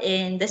 kilowatt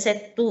and the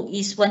set 2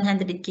 is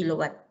 100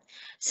 kilowatt.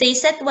 Say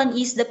set 1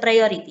 is the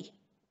priority.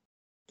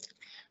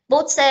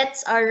 Both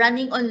sets are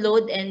running on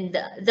load and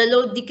the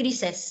load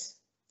decreases.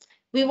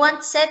 We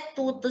want set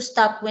 2 to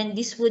stop when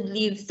this would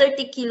leave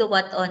 30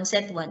 kilowatt on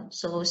set 1.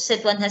 So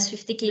set 1 has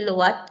 50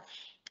 kilowatt,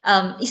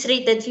 is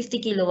rated 50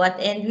 kilowatt,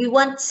 and we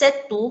want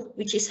set 2,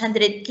 which is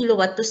 100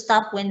 kilowatt, to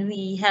stop when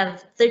we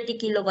have 30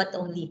 kilowatt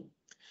only.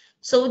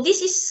 So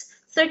this is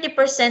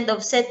 30%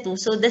 of set 2.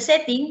 So the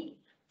setting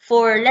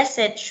for less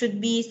set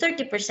should be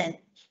 30%.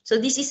 So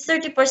this is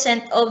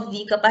 30% of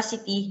the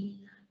capacity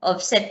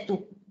of set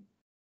 2.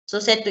 So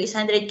set 2 is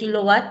 100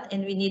 kilowatt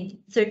and we need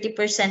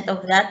 30%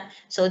 of that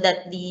so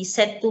that the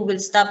set 2 will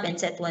stop and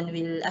set 1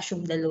 will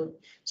assume the load.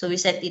 So we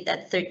set it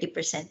at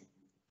 30%.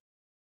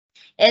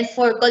 And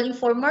for calling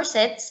for more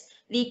sets,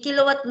 the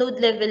kilowatt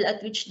load level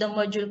at which the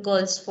module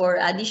calls for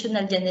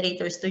additional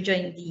generators to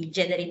join the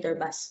generator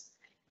bus.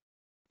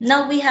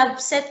 Now we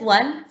have set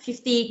 1,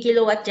 50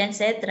 kilowatt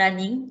genset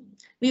running.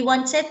 We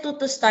want set 2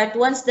 to start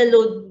once the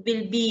load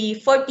will be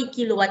 40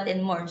 kilowatt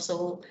and more.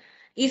 So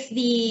if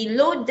the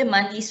load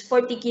demand is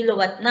 40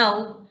 kilowatt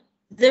now,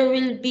 there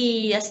will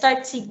be a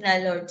start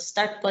signal or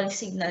start call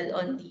signal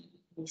on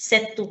the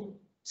set 2.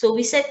 So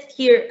we set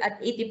here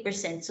at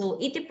 80%. So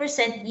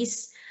 80%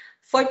 is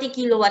 40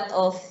 kilowatt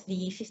of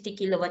the 50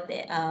 kilowatt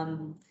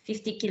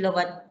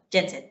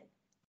genset.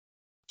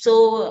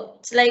 So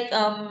it's like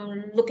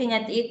looking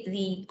at it,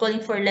 the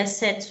calling for less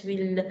sets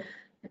will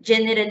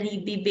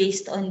generally be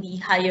based on the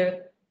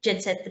higher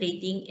genset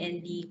rating,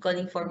 and the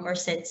calling for more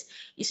sets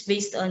is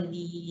based on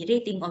the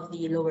rating of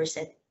the lower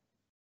set.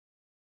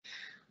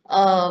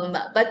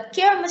 But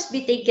care must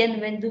be taken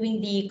when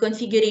doing the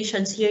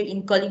configurations here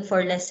in calling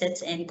for less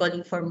sets and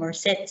calling for more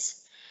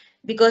sets.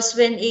 Because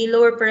when a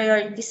lower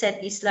priority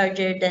set is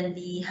larger than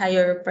the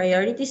higher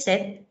priority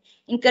set,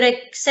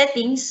 incorrect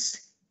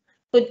settings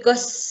could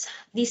cause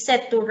the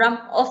set to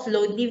ramp off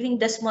load, leaving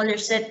the smaller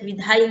set with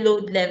high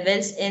load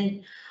levels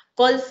and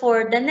call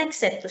for the next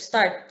set to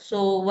start.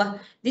 So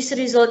this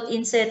result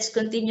in sets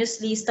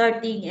continuously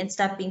starting and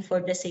stopping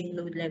for the same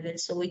load level.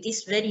 So it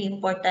is very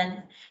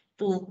important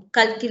to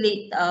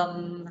calculate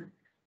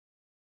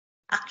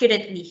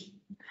accurately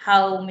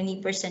how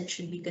many percent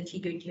should be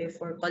configured here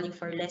for calling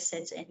for less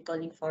sets and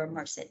calling for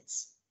more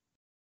sets.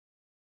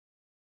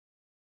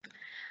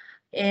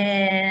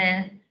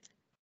 And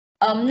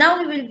now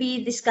we will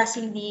be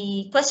discussing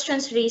the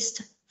questions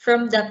raised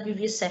from the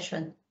previous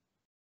session.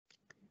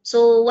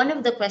 So one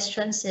of the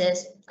questions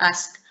is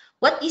asked,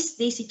 what is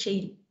daisy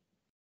chain?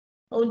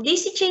 Oh,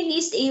 daisy chain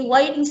is a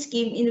wiring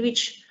scheme in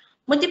which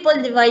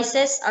multiple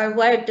devices are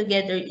wired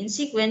together in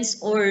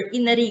sequence or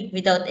in a ring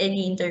without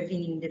any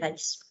intervening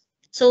device.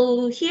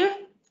 So here,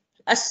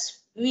 as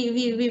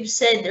we've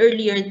said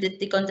earlier that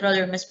the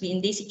controller must be in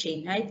daisy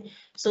chain, right?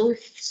 So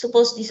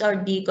suppose these are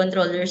the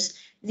controllers,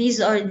 these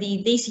are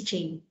the daisy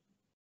chain.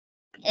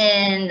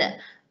 And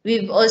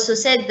we've also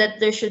said that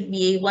there should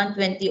be a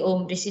 120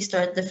 ohm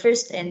resistor at the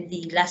first and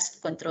the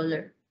last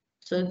controller.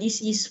 So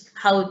this is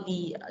what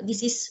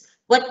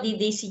the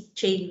daisy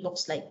chain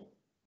looks like.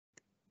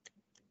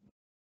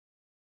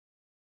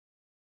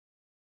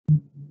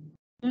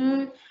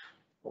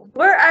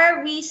 Where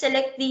are we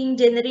selecting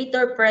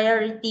generator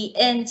priority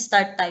and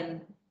start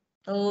time?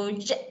 So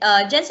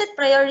genset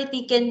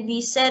priority can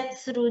be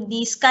set through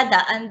the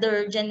SCADA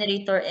under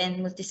generator and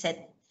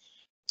multiset.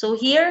 So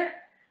here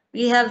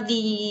we have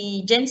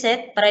the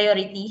genset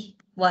priority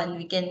 1.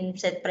 We can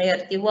set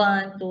priority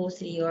 1, 2,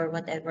 3, or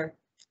whatever.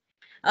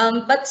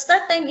 But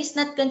start time is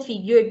not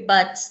configured,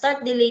 but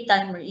start delay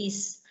timer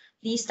is.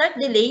 The start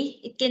delay,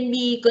 it can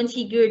be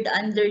configured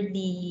under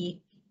the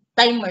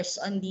timers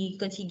on the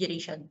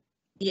configuration,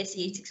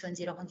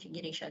 DSE8610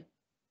 configuration.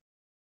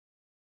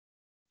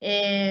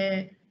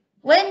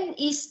 When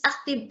is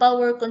active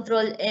power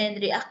control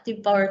and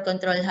reactive power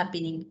control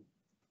happening?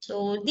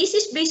 So this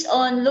is based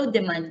on load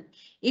demand.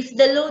 If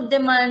the load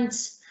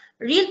demands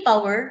real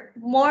power,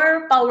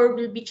 more power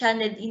will be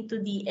channeled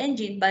into the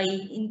engine by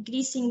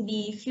increasing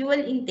the fuel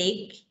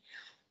intake.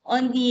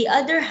 On the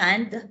other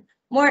hand,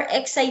 more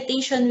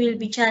excitation will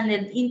be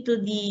channeled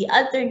into the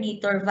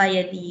alternator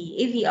via the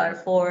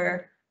AVR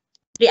for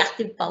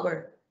reactive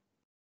power.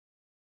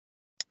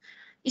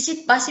 Is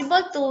it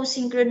possible to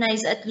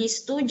synchronize at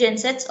least 2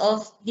 gensets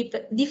of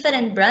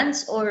different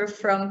brands or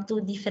from 2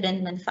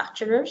 different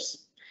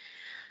manufacturers?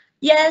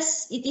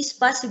 Yes, it is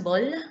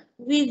possible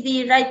with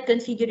the right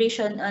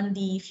configuration on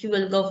the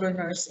fuel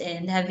governors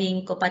and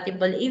having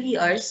compatible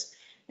AVRs,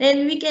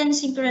 then we can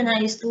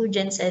synchronize 2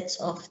 gensets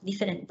of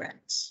different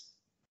brands.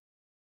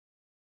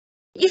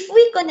 If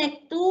we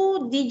connect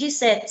 2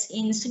 digisets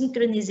in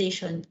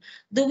synchronization,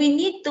 do we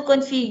need to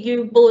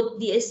configure both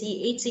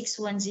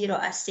DSE8610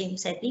 as same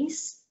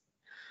settings?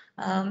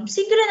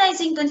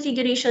 Synchronizing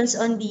configurations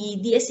on the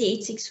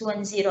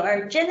DSE8610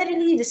 are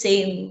generally the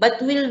same,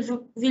 but will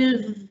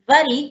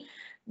vary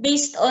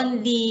based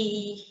on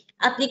the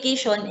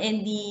application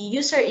and the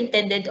user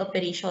intended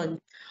operation.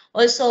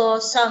 Also,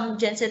 some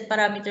genset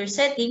parameter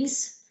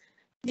settings,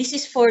 this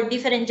is for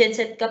different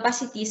genset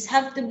capacities,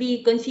 have to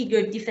be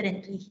configured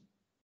differently.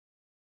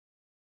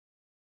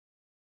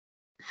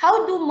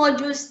 How do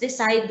modules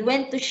decide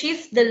when to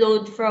shift the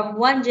load from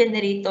one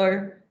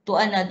generator to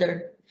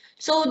another?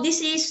 So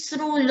this is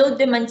through load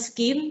demand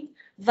scheme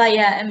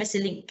via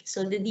MSC link.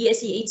 So the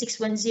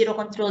DSE8610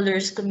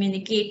 controllers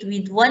communicate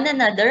with one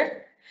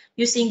another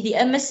using the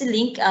MSC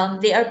link.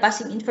 They are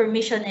passing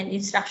information and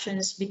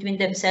instructions between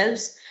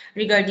themselves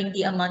regarding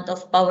the amount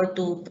of power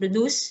to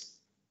produce.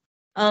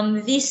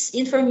 This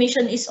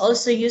information is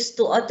also used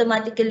to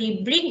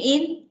automatically bring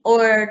in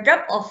or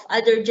drop off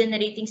other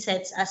generating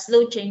sets as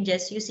load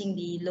changes using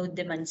the load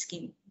demand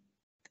scheme.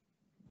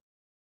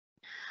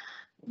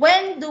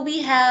 When do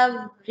we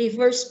have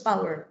reverse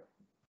power?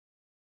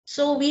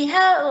 So we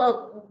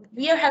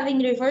are having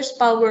reverse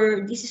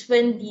power. This is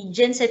when the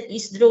genset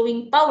is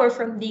drawing power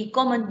from the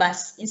common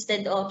bus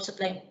instead of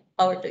supplying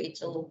power to it.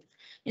 So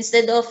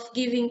instead of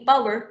giving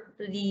power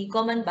to the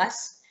common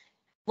bus,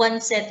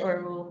 one set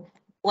or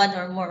one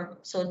or more.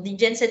 So the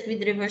genset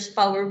with reverse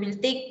power will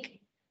take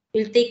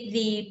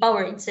the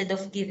power instead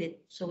of give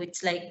it. So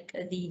it's like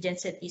the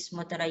genset is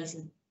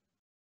motorizing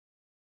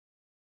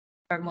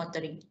or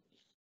motoring.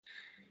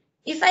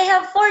 If I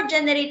have 4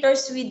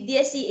 generators with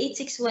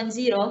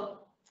DSE8610,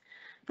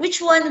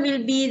 which one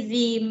will be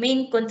the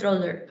main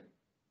controller?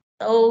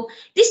 So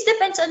this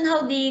depends on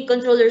how the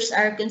controllers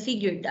are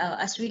configured.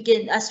 As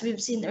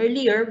we've seen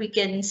earlier, we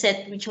can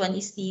set which one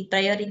is the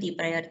priority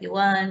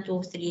 1,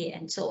 2, 3,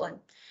 and so on.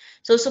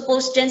 So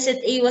suppose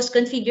genset A was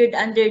configured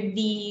under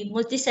the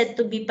multiset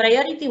to be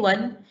priority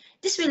 1,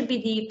 this will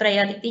be the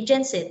priority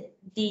genset.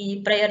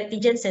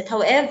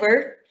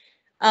 However,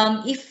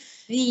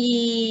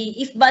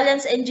 if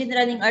balance engine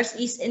running hours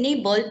is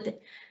enabled,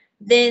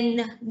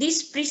 then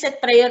these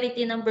preset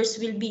priority numbers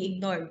will be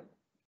ignored.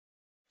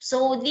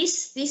 So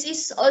this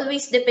is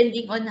always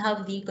depending on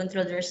how the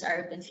controllers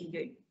are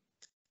configured.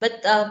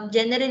 But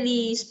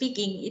generally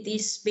speaking, it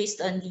is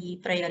based on the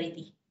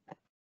priority.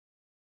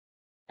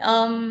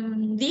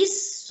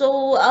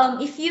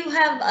 If you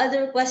have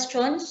other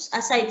questions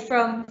aside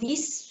from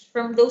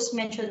those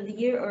mentioned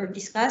here or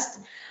discussed,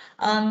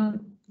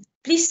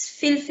 please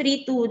feel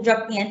free to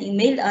drop me an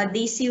email.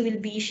 Daisy will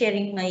be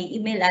sharing my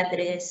email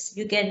address.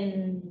 You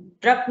can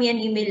drop me an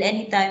email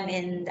anytime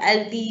and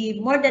I'll be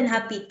more than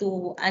happy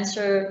to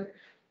answer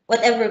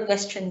whatever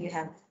question you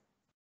have.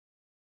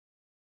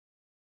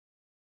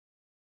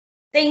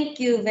 Thank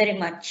you very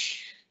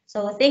much.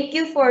 So thank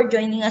you for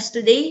joining us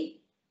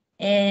today,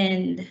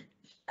 and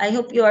I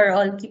hope you are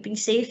all keeping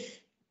safe.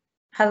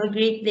 Have a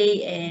great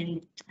day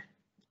and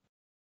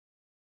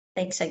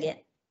thanks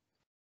again.